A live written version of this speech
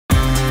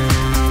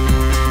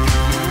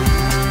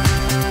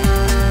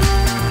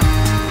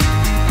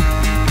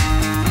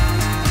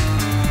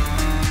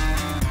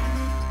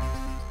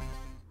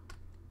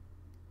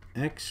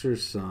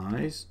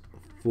exercise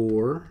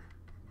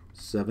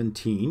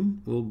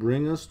 417 will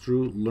bring us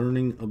through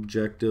learning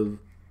objective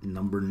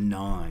number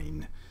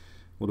 9.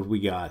 What have we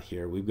got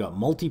here? We've got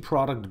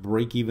multi-product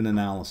break-even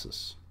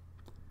analysis.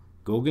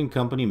 Goguen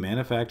Company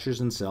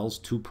manufactures and sells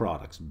 2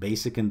 products,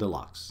 basic and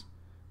deluxe.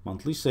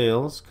 Monthly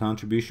sales,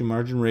 contribution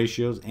margin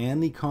ratios,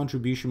 and the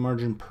contribution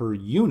margin per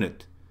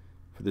unit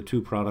for the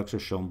 2 products are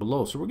shown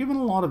below. So we're given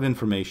a lot of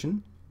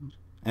information,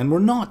 and we're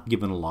not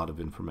given a lot of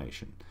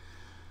information.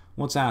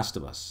 What's asked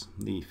of us?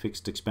 The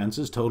fixed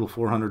expenses total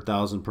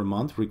 $400,000 per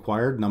month.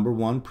 Required, number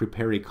 1,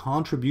 prepare a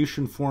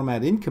contribution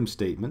format income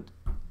statement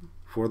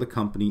for the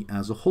company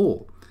as a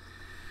whole.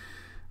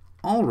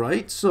 All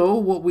right, so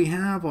what we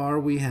have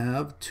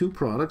 2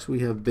 products.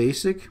 We have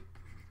basic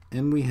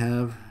and we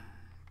have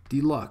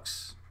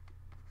deluxe.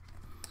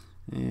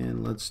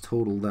 And let's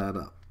total that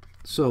up.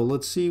 So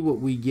let's see what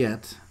we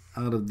get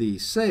out of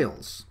these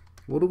sales.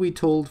 What are we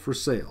told for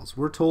sales?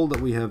 We're told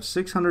that we have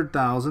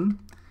 $600,000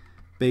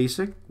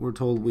 basic. We're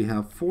told we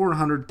have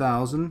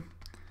 $400,000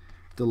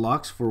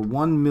 deluxe for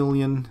 $1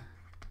 million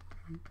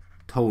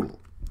total.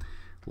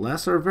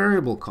 Less our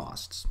variable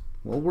costs.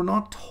 Well, we're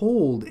not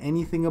told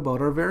anything about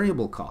our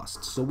variable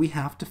costs, so we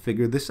have to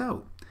figure this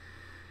out.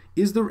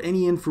 Is there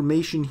any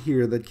information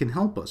here that can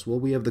help us? Well,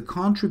 we have the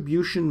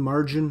contribution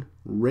margin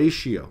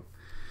ratio.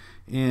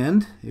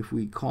 And if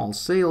we call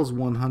sales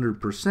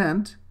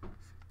 100%,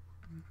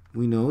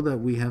 we know that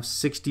we have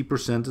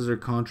 60% as our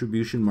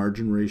contribution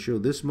margin ratio.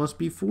 This must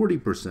be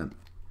 40%.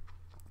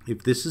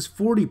 If this is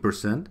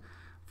 40%,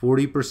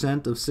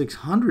 40% of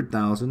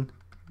 600,000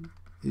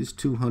 is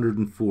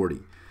 240.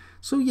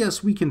 So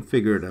yes, we can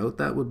figure it out.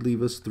 That would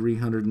leave us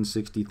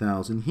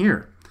 360,000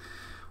 here.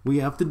 We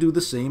have to do the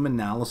same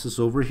analysis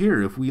over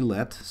here. If we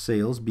let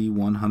sales be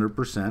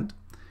 100%,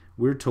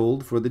 we're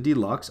told for the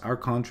deluxe our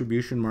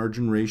contribution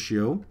margin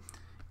ratio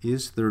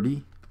is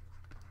 35%.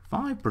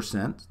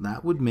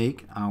 That would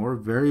make our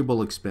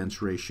variable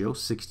expense ratio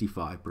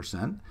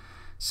 65%.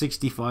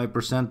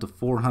 65% of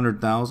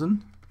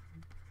 400,000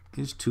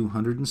 is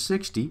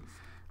 260,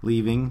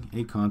 leaving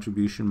a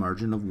contribution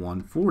margin of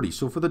 140.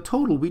 So for the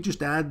total, we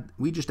just add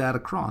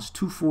across.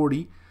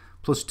 240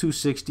 plus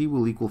 260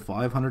 will equal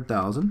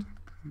 500,000.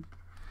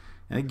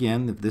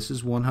 Again, if this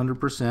is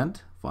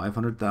 100%,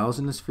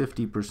 500,000 is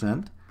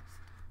 50%.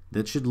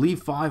 That should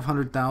leave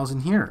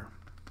 500,000 here.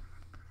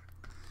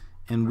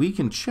 And we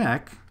can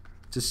check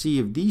to see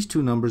if these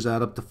 2 numbers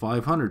add up to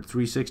 500.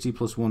 360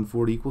 plus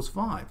 140 equals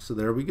 5. So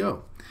there we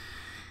go.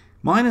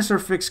 Minus our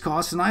fixed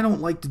costs, and I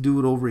don't like to do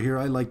it over here.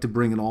 I like to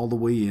bring it all the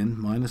way in.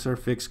 Minus our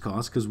fixed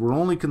costs, because we're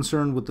only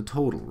concerned with the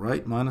total,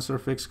 right? Minus our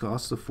fixed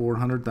costs of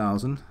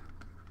 400,000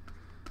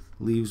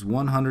 leaves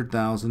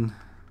 100,000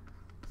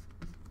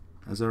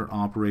 as our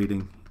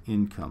operating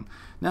income.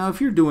 Now,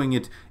 if you're doing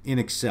it in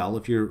Excel,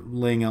 if you're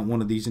laying out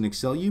one of these in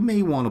Excel, you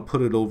may want to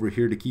put it over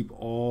here to keep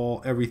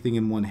everything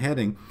in one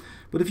heading.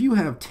 But if you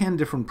have 10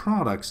 different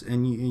products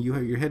and you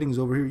have your headings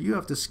over here, you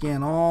have to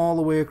scan all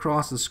the way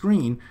across the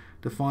screen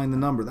to find the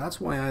number.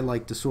 That's why I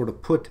like to sort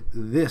of put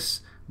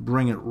this,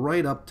 bring it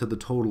right up to the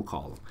total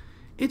column.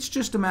 It's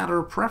just a matter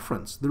of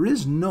preference. There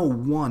is no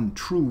one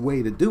true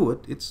way to do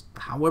it. It's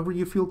however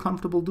you feel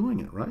comfortable doing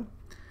it, right?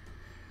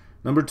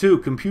 Number 2,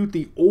 compute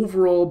the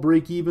overall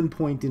break-even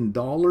point in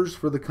dollars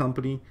for the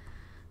company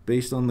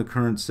based on the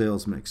current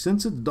sales mix.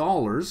 Since it's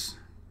dollars,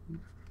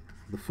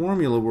 the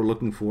formula we're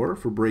looking for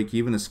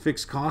break-even is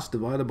fixed cost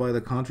divided by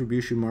the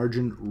contribution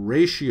margin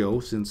ratio,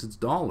 since it's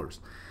dollars.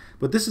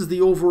 But this is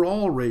the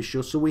overall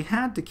ratio, so we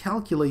had to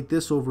calculate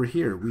this over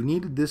here. We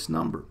needed this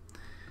number.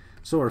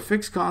 So our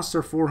fixed costs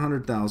are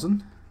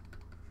 400,000.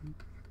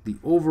 The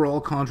overall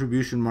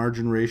contribution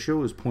margin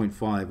ratio is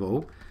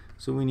 0.50.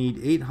 So we need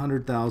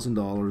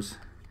 $800,000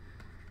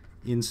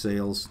 in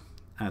sales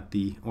at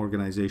the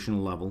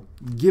organizational level,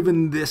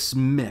 given this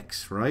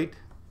mix, right?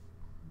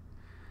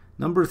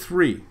 Number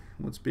 3,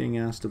 what's being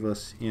asked of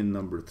us in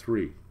number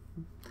 3?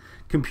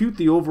 Compute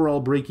the overall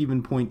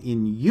break-even point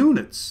in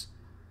units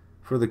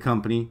for the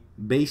company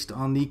based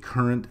on the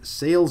current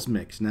sales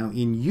mix. Now,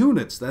 in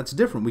units, that's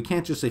different. We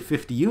can't just say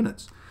 50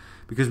 units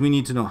because we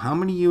need to know how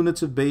many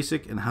units of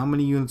basic and how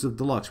many units of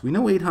deluxe. We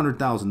know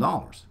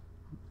 $800,000.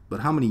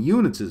 But how many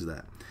units is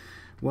that?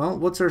 Well,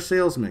 what's our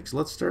sales mix?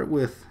 Let's start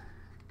with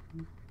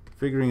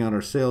figuring out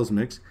our sales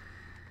mix.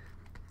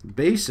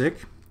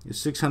 Basic is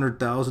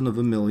 600,000 of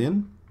a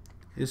million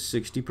is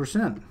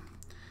 60%.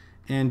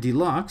 And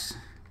deluxe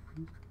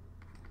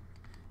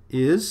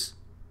is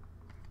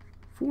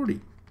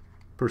 40%.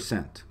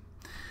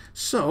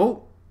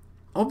 So,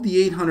 of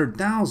the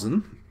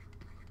 800,000,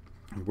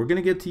 we're going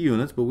to get to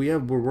units, but we're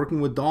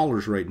working with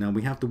dollars right now.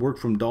 We have to work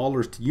from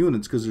dollars to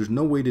units because there's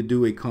no way to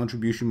do a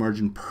contribution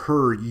margin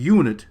per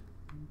unit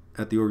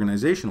at the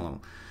organizational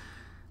level.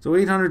 So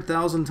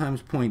 800,000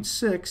 times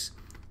 0.6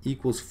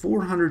 equals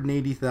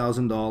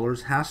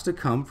 $480,000 has to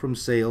come from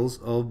sales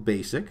of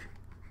basic,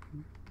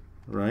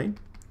 right?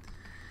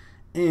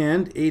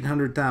 And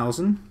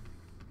 800,000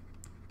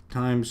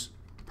 times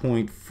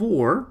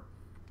 0.4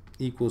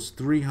 equals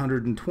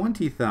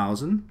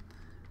 320,000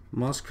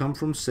 must come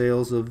from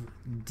sales of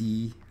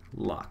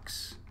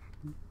deluxe.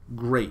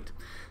 Great.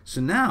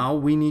 So now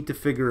we need to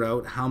figure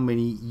out how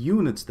many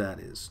units that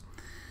is.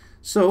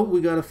 So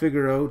we got to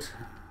figure out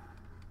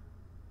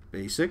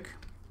basic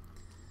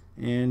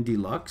and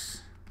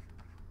deluxe.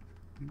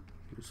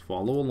 Just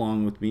follow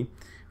along with me.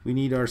 We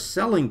need our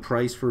selling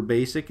price for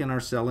basic and our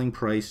selling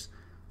price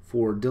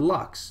for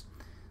deluxe.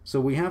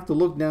 So we have to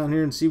look down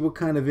here and see what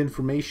kind of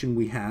information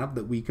we have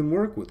that we can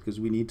work with, because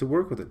we need to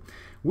work with it.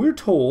 We're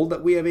told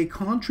that we have a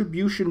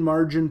contribution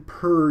margin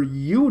per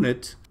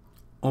unit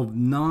of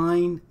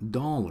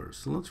 $9.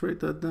 So let's write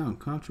that down.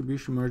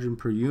 Contribution margin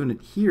per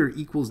unit here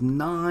equals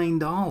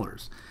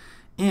 $9.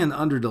 And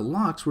under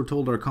deluxe, we're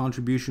told our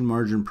contribution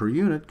margin per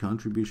unit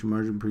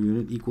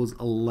equals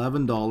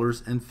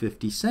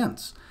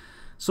 $11.50.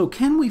 So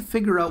can we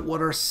figure out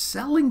what our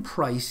selling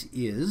price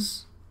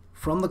is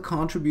from the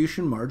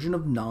contribution margin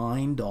of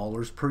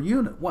 $9 per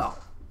unit? Well,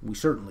 we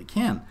certainly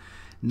can.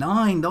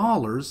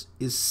 $9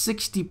 is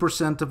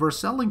 60% of our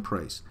selling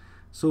price.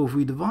 So if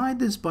we divide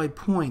this by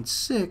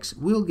 0.6,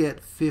 we'll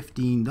get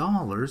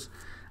 $15.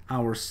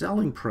 Our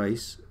selling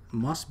price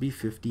must be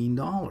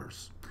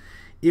 $15.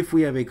 If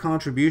we have a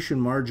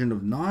contribution margin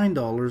of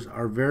 $9,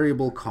 our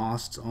variable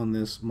costs on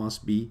this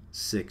must be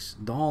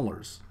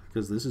 $6,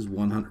 because this is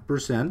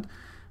 100%.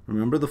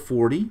 Remember the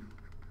 40%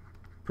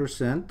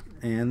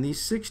 and the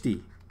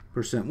 60%.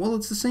 Well,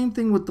 it's the same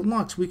thing with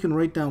deluxe. We can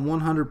write down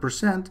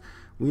 100%.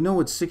 We know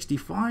it's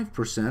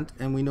 65%,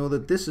 and we know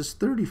that this is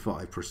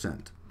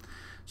 35%.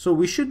 So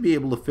we should be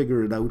able to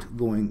figure it out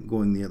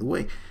going the other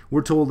way.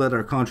 We're told that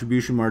our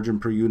contribution margin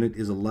per unit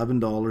is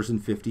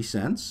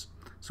 $11.50.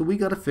 So we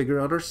got to figure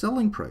out our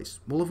selling price.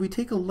 Well, if we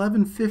take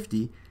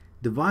 $11.50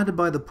 divided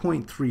by the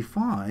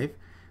 0.35,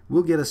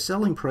 we'll get a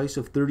selling price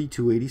of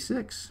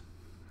 $32.86.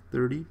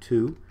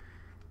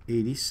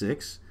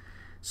 $32.86.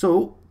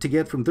 So to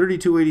get from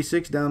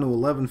 $32.86 down to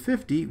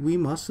 $11.50, we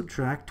must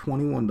subtract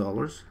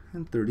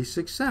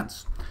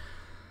 $21.36.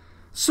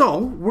 So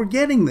we're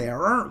getting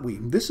there, aren't we?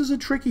 This is a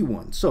tricky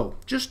one. So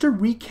just to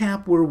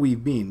recap where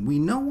we've been, we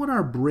know what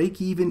our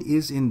break-even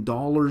is in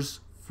dollars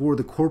for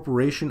the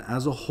corporation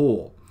as a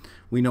whole.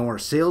 We know our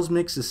sales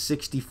mix is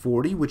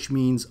 60-40, which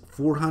means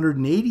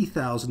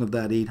 480,000 of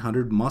that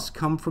 800 must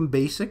come from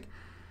basic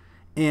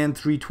and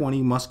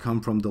 320 must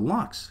come from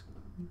deluxe.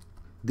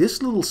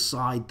 This little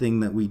side thing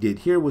that we did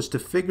here was to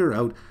figure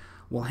out,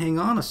 well, hang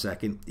on a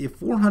second, if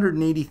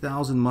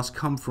 480,000 must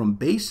come from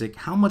basic,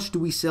 how much do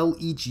we sell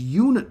each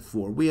unit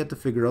for? We had to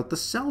figure out the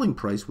selling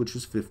price, which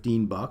was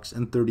 $15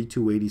 and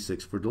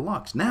 $32.86 for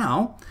deluxe.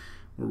 Now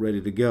we're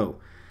ready to go.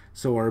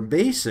 So our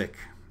basic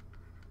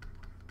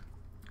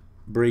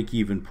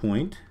break-even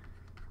point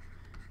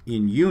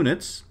in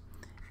units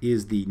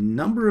is the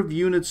number of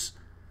units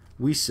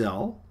we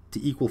sell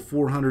to equal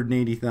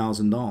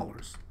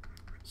 $480,000.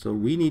 So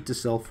we need to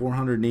sell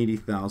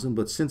 480,000,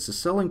 but since the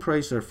selling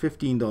price are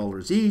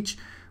 $15 each,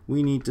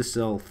 we need to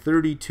sell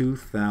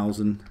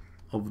 32,000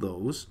 of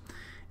those.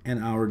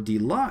 And our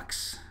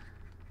deluxe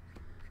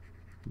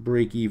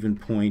break-even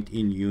point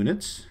in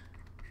units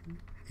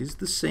is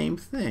the same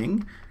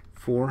thing,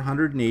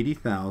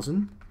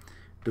 480,000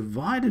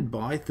 divided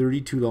by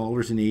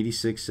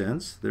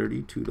 $32.86.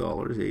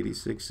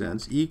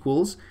 $32.86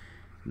 equals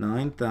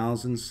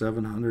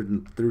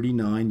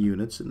 9,739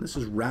 units, and this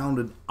is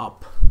rounded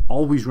up.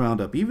 Always round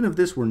up. Even if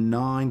this were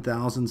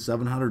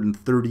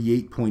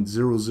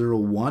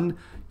 9,738.001,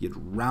 you'd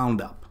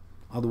round up.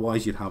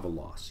 Otherwise, you'd have a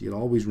loss. You'd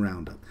always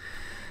round up.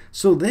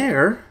 So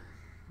there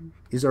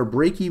is our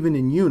break-even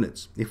in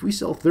units. If we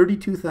sell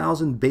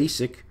 32,000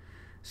 basic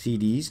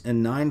CDs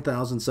and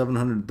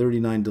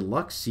 9,739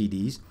 deluxe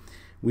CDs,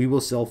 we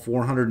will sell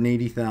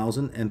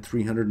 480,000 and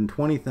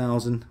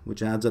 320,000,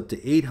 which adds up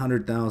to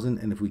 800,000.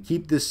 And if we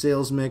keep this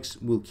sales mix,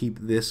 we'll keep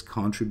this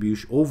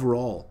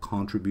overall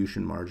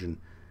contribution margin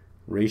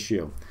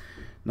ratio.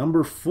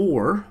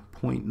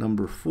 Point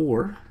number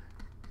four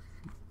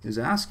is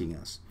asking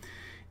us,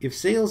 if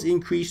sales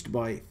increased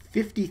by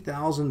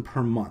 50,000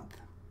 per month,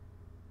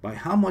 by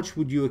how much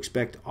would you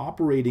expect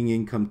operating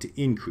income to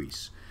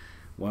increase?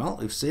 Well,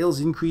 if sales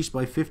increase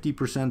by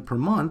 50% per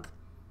month,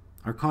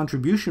 our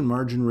contribution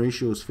margin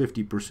ratio is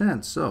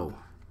 50%, so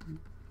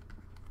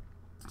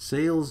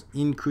sales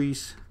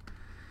increase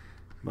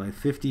by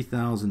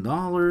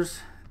 $50,000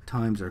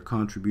 times our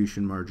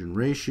contribution margin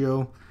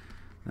ratio,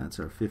 that's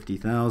our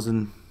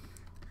 50,000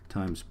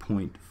 times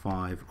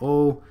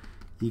 0.50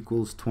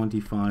 equals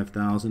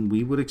 25,000.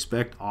 We would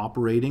expect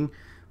operating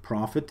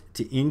profit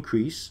to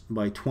increase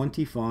by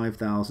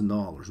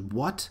 $25,000.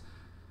 What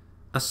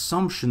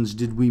assumptions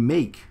did we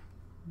make?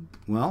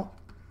 Well,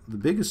 the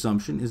big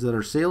assumption is that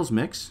our sales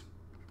mix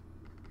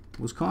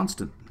was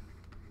constant.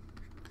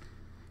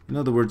 In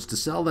other words, to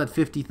sell that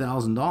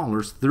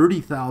 $50,000,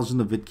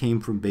 30,000 of it came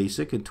from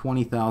basic and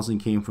 20,000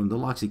 came from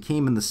deluxe. It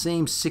came in the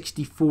same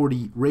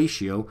 60-40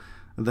 ratio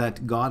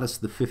that got us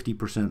the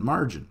 50%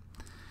 margin.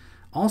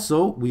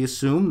 Also, we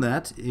assume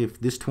that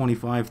if this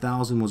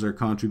 25,000 was our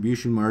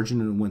contribution margin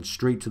and it went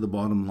straight to the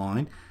bottom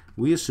line,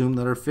 we assume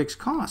that our fixed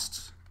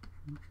costs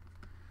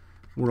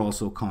were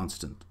also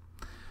constant.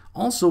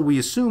 Also, we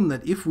assume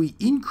that if we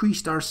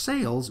increased our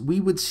sales,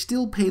 we would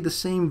still pay the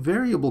same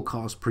variable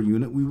cost per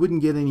unit. We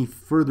wouldn't get any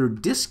further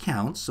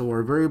discounts, so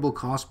our variable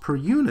cost per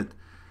unit,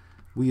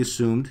 we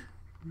assumed,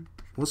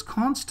 was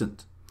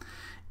constant.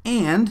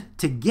 And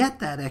to get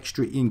that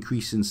extra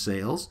increase in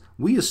sales,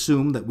 we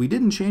assumed that we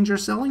didn't change our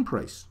selling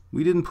price.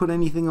 We didn't put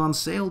anything on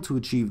sale to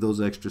achieve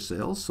those extra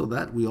sales, so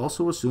that we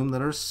also assumed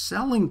that our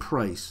selling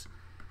price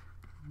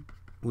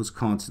was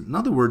constant. In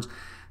other words,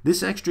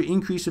 this extra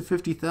increase of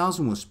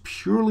 $50,000 was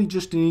purely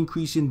just an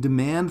increase in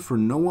demand for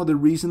no other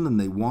reason than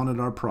they wanted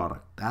our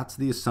product. That's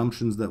the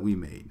assumptions that we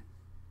made.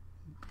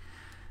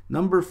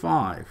 Number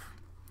 5.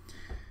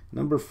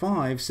 Number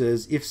 5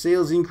 says, if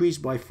sales increase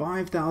by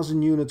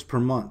 5,000 units per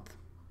month,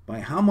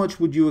 by how much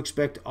would you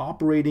expect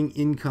operating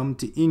income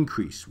to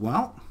increase?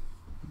 Well,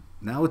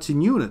 now it's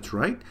in units,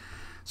 right?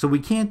 So we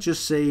can't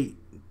just say,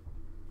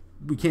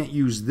 we can't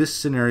use this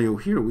scenario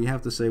here. We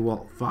have to say,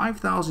 well,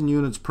 5,000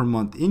 units per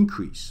month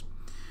increase.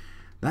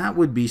 That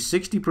would be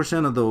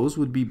 60% of those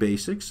would be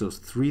basic, so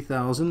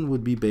 3,000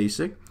 would be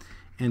basic,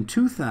 and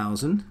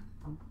 2,000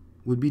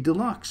 would be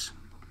deluxe.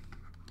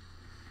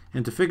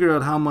 And to figure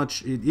out how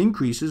much it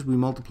increases, we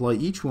multiply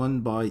each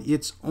one by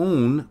its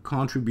own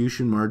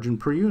contribution margin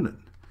per unit,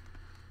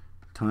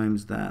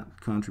 times that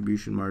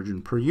contribution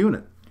margin per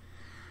unit.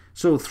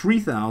 So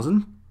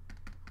 3,000,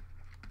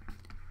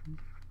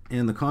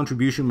 and the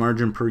contribution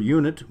margin per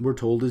unit, we're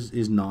told, is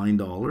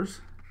 $9,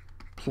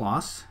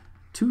 plus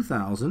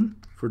 2,000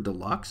 for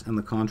deluxe, and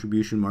the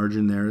contribution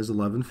margin there is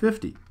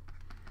 $11.50.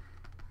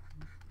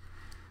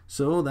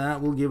 So that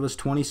will give us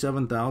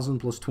 27,000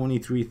 plus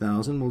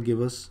 23,000 will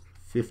give us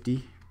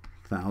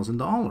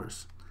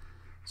 $50,000.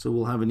 So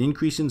we'll have an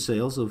increase in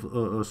sales of,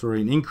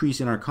 an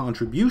increase in our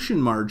contribution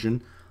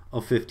margin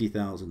of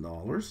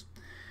 $50,000.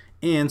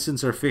 And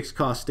since our fixed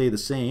costs stay the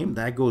same,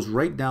 that goes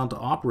right down to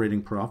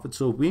operating profit.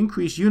 So if we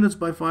increase units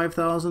by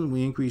 5,000,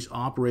 we increase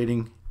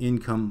operating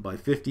income by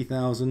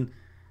 50,000.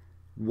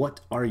 What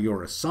are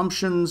your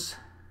assumptions?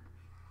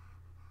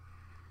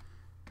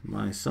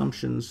 My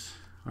assumptions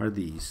are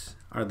these,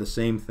 are the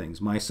same things.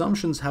 My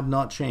assumptions have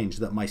not changed,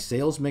 that my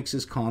sales mix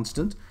is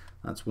constant.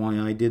 That's why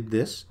I did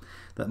this.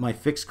 That my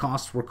fixed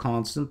costs were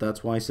constant.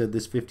 That's why I said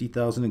this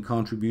 50,000 in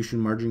contribution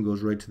margin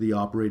goes right to the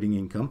operating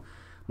income.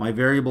 My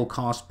variable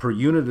cost per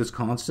unit is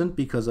constant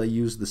because I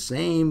used the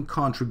same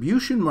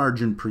contribution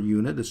margin per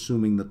unit,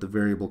 assuming that the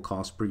variable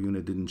cost per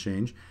unit didn't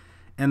change,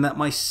 and that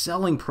my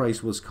selling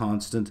price was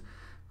constant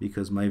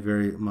because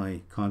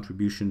my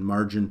contribution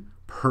margin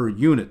per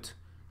unit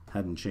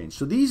hadn't changed.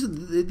 So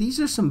these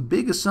are some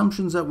big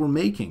assumptions that we're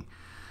making.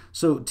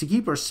 So to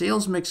keep our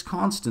sales mix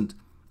constant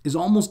is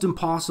almost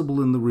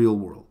impossible in the real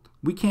world.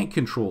 We can't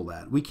control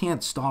that. We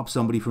can't stop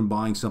somebody from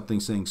buying something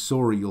saying,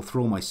 sorry, you'll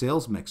throw my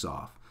sales mix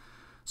off.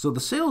 So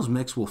the sales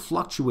mix will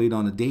fluctuate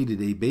on a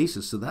day-to-day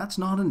basis, so that's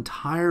not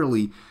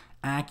entirely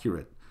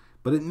accurate,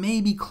 but it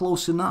may be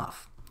close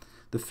enough.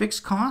 The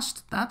fixed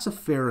cost, that's a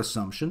fair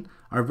assumption.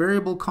 Our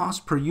variable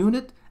cost per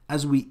unit,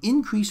 as we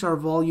increase our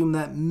volume,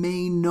 that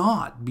may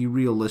not be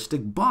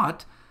realistic,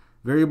 but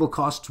variable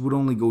costs would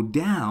only go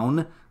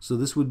down, so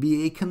this would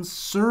be a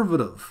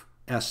conservative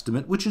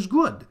estimate, which is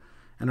good.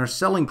 And our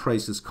selling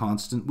price is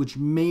constant, which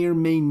may or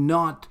may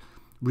not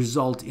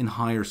result in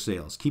higher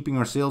sales. Keeping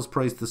our sales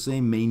price the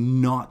same may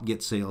not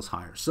get sales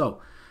higher.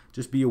 So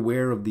just be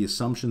aware of the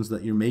assumptions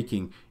that you're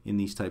making in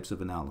these types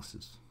of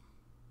analysis.